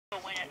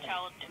win at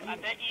Talladega. I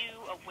bet you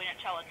a win at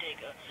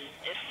Talladega.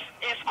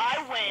 If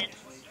I win,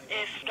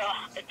 if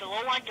the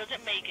low line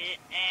doesn't make it,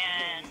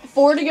 and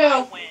 4 to go.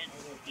 I win,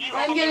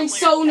 I'm getting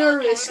so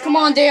nervous. Come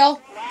on,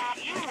 Dale.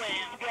 You win.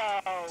 Go.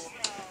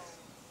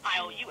 I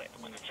owe you it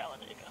to win at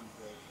Talladega.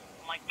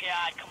 Oh my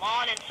God! Come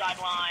on, inside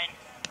line.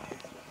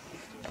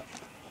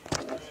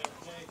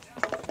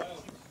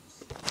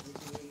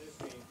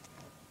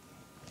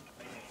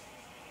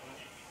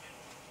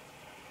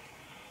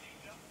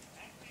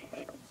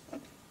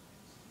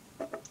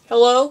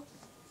 Hello?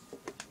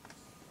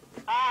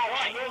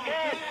 Alright, you're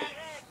good.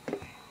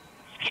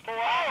 Skip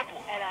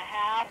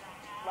 4.5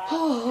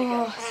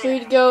 Oh, 3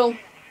 to go.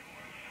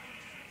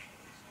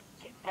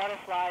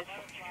 Butterflies.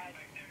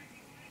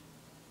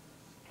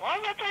 Why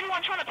is that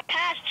 31 trying to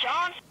pass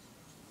Johnson?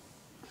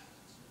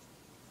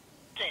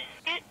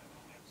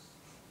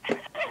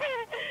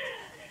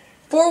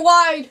 4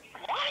 wide.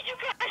 Why did you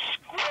guys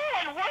screw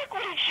and work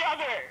with each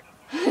other?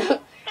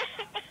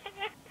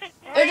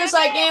 They're just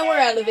like, and we're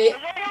out of it.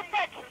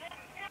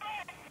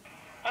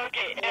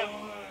 Okay, if there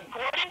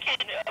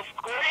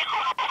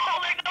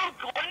goes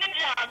Gordon and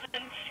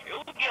Johnson. Here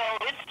we go.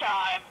 It's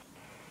time.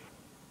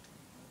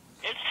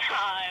 It's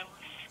time.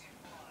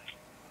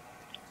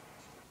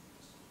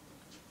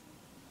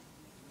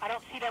 I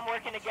don't see them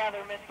working together,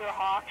 Mr.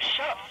 Hawk.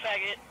 Shut up,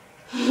 faggot.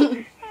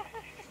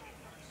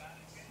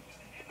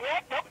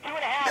 Yep, nope,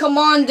 2.5. Come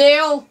on,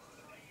 Dale.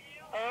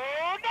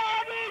 Oh,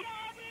 doggy.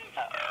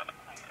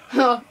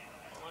 Huh.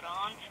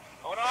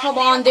 Hold on. Come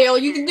on, Dale.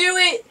 You can do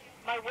it.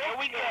 Here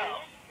we go.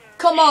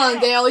 Come on,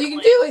 Dale. You can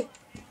do it.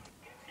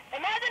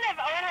 Imagine if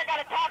Owner got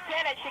a top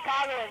 10 at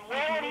Chicago, and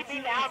where would he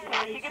be now?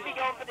 He could be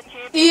going for the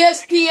championship.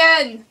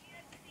 ESPN.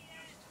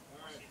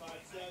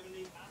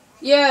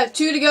 Yeah,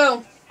 2 to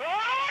go.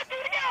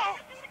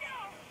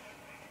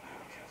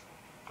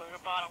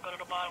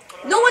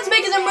 No one's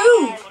making a move.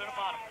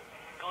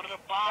 Go to the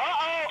bottom.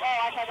 Oh,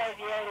 I thought that was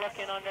you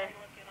looking under.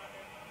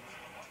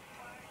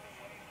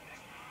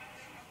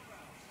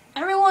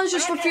 Everyone's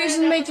just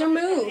refusing to make their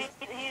move.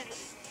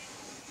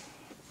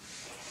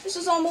 This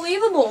is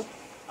unbelievable.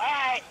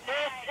 Alright,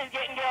 this is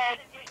getting good.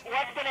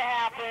 What's going to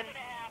happen?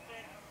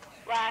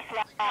 Last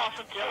lap.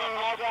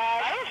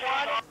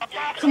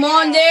 Come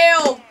on,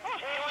 Dale.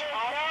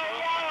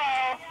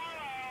 I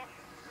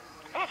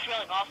have a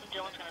feeling Austin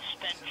Dillon's going to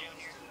spin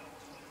Junior.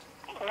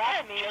 He's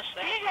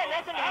got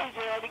nothing to lose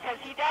there because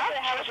he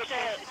doesn't have a chance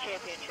at the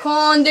championship. Come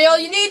on, Dale.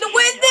 You need to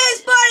win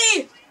this,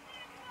 buddy.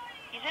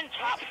 He's in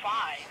top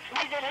 5.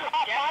 He's in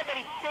top 5, but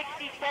he's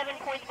 67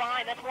 points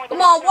behind. That's more than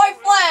Come on, white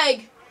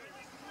flag.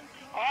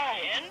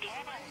 And?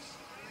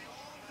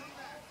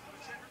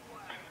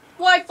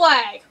 White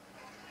flag.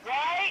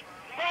 Right,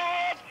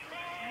 red,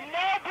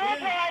 no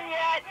blue on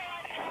yet.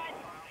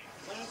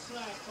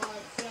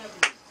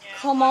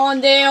 Come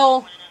on,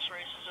 Dale.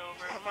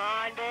 Come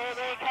on,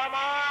 baby, come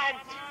on.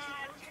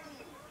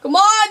 Come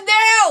on,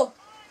 Dale.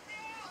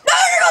 No,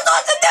 there goes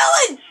Austin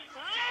Dillon.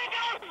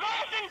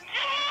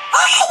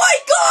 Oh, my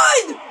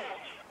God.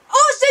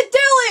 Austin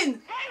Dillon.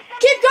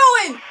 Keep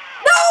going.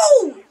 No.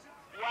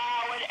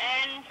 Wow, it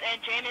ends, and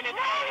Jamie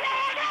McMurray.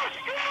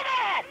 Screw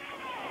that.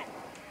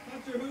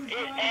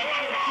 It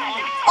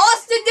ends.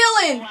 Austin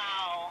Dillon.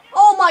 Wow.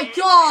 Oh, my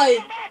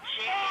God.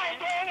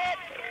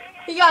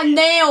 He got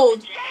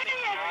nailed.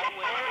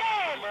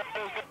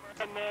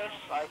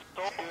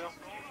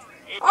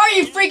 Are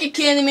you freaking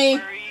kidding me?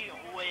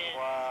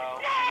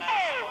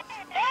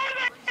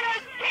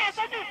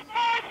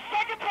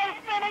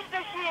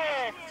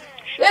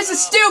 This is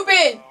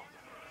stupid.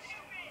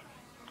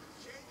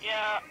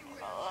 Yeah.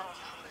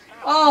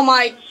 Oh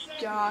my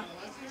God.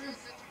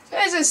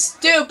 This is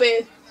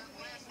stupid.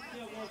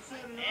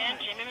 And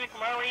Jimmy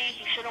McMurray,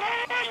 he should have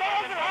won.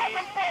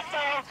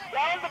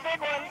 That was a big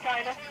one,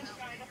 kind of.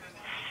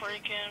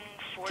 Freaking.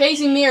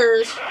 Casey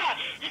Mears.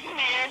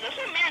 Mears. That's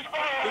what Mears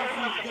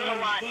holding up the middle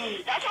line.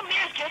 That's what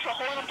Mears gets for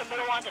holding up the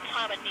middle line at the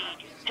time of need,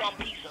 you dumb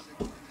piece of.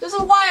 This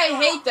is why I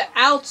hate the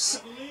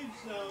outs.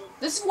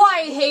 This is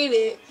why I hate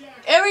it.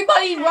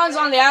 Everybody runs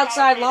on the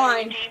outside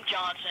line. James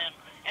Johnson.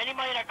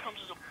 Anybody that comes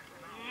as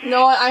a...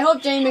 No, I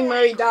hope Jamie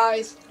McMurray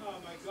dies.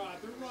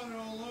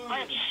 I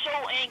am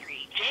so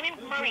angry. Jamie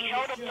McMurray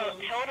held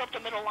up the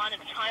middle line at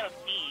the time of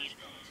need.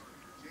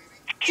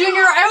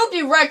 Junior, I hope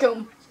you wreck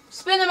him.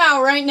 Spin him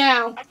out right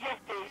now. Hey,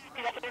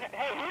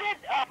 who did,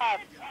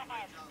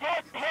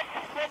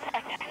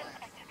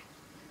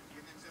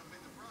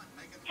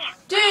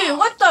 Dude,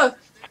 what the?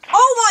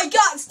 Oh my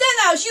God,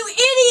 Stenhouse, you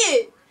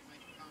idiot!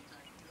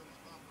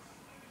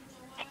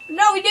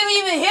 No, we didn't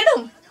even hit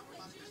him.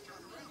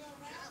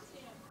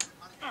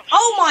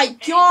 Oh my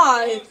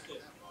God.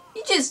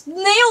 He just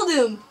nailed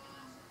him.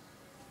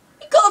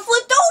 He could have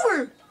flipped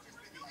over.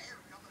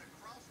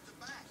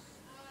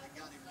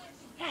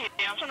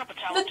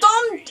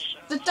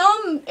 The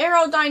dumb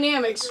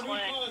ARROW-DINAMICS.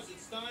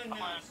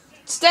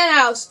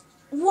 Stenhouse.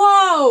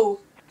 Whoa.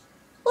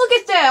 Look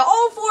at that.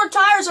 All 4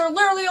 tires are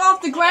literally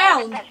off the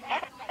ground.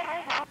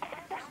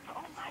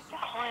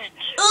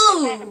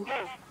 Ooh.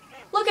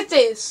 Look at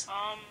this.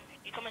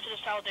 You come into this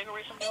Talladega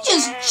race? He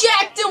just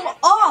jacked him.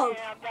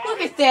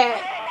 that?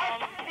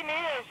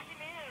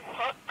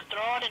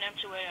 Throw it in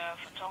M2AF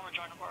and tell him to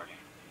join the party.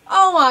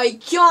 Oh my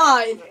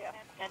god.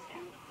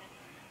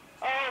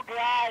 Oh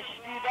gosh,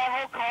 dude, that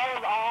whole car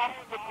was off.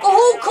 The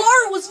whole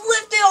car was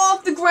lifted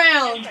off the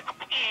ground.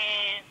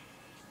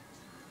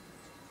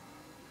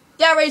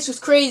 That race was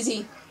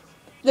crazy.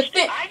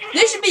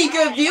 This should be a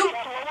good view.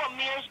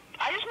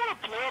 I just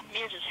want to blow up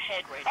Mears'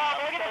 head right now.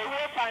 Look at the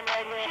wheel time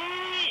right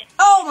here.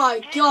 Oh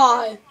my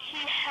god. He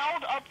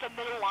held up the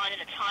middle line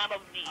at a time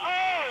of need.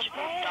 He should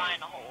go die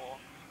in a hole.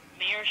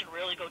 Mears should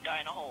really go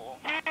die in a hole.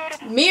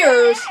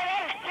 Mirrors?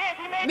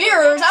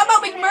 Mirrors? How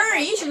about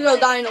McMurray? He should go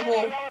die in a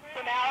hole.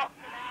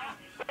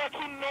 Look,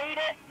 he made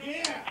it.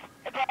 Yeah.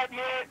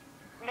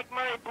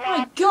 McMurray Oh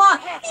my god.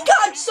 He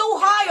got so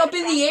high up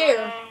in the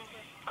air.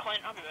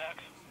 Clint, I'll be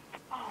back.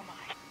 Oh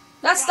my.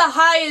 That's the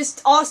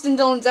highest Austin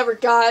Dillon's ever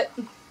got.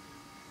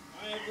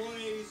 I have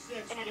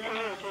 186, Grandma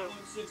has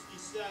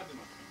 167.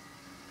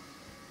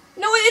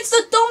 No, it's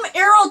the dumb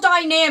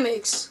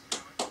ARROW-DINAMICS.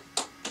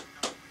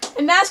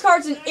 And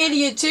NASCAR's an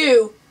idiot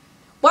too.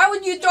 Why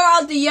would you throw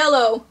out the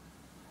yellow?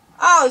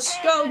 Oh,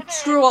 go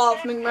screw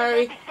off,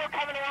 McMurray.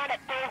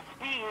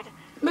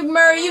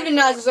 McMurray, you did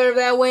not deserve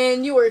that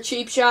win. You were a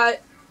cheap shot.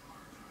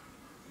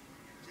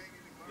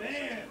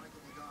 Man.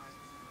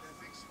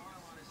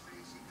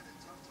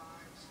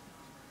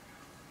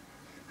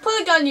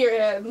 Put a gun to your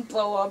head and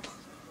blow up.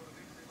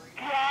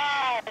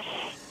 Gosh,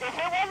 if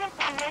it wasn't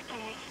for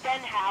Nikki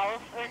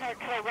Stenhouse and her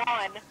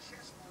Karan,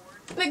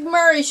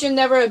 McMurray should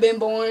never have been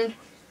born.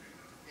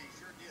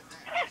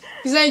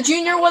 Because then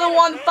Junior would have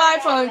won the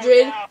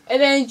 500,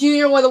 and then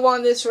Junior would have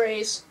won this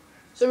race.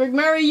 So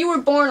McMurray, you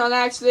were born on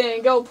accident,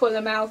 and go put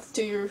a mouth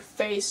to your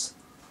face.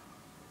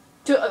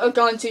 A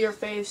gun to your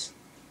face.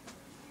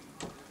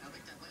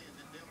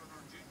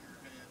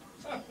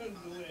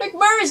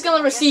 McMurray's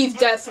gonna receive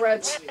death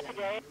threats.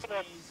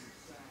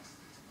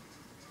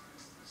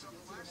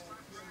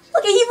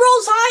 Look, he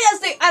rolls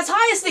as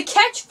high as the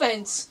catch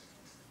fence.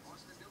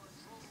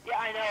 yeah,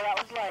 I know,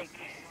 that was like...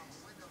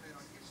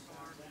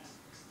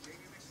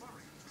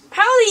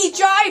 How did he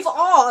drive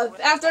off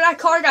after that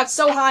car got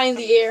so high in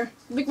the air?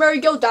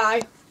 McMurray, go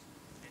die.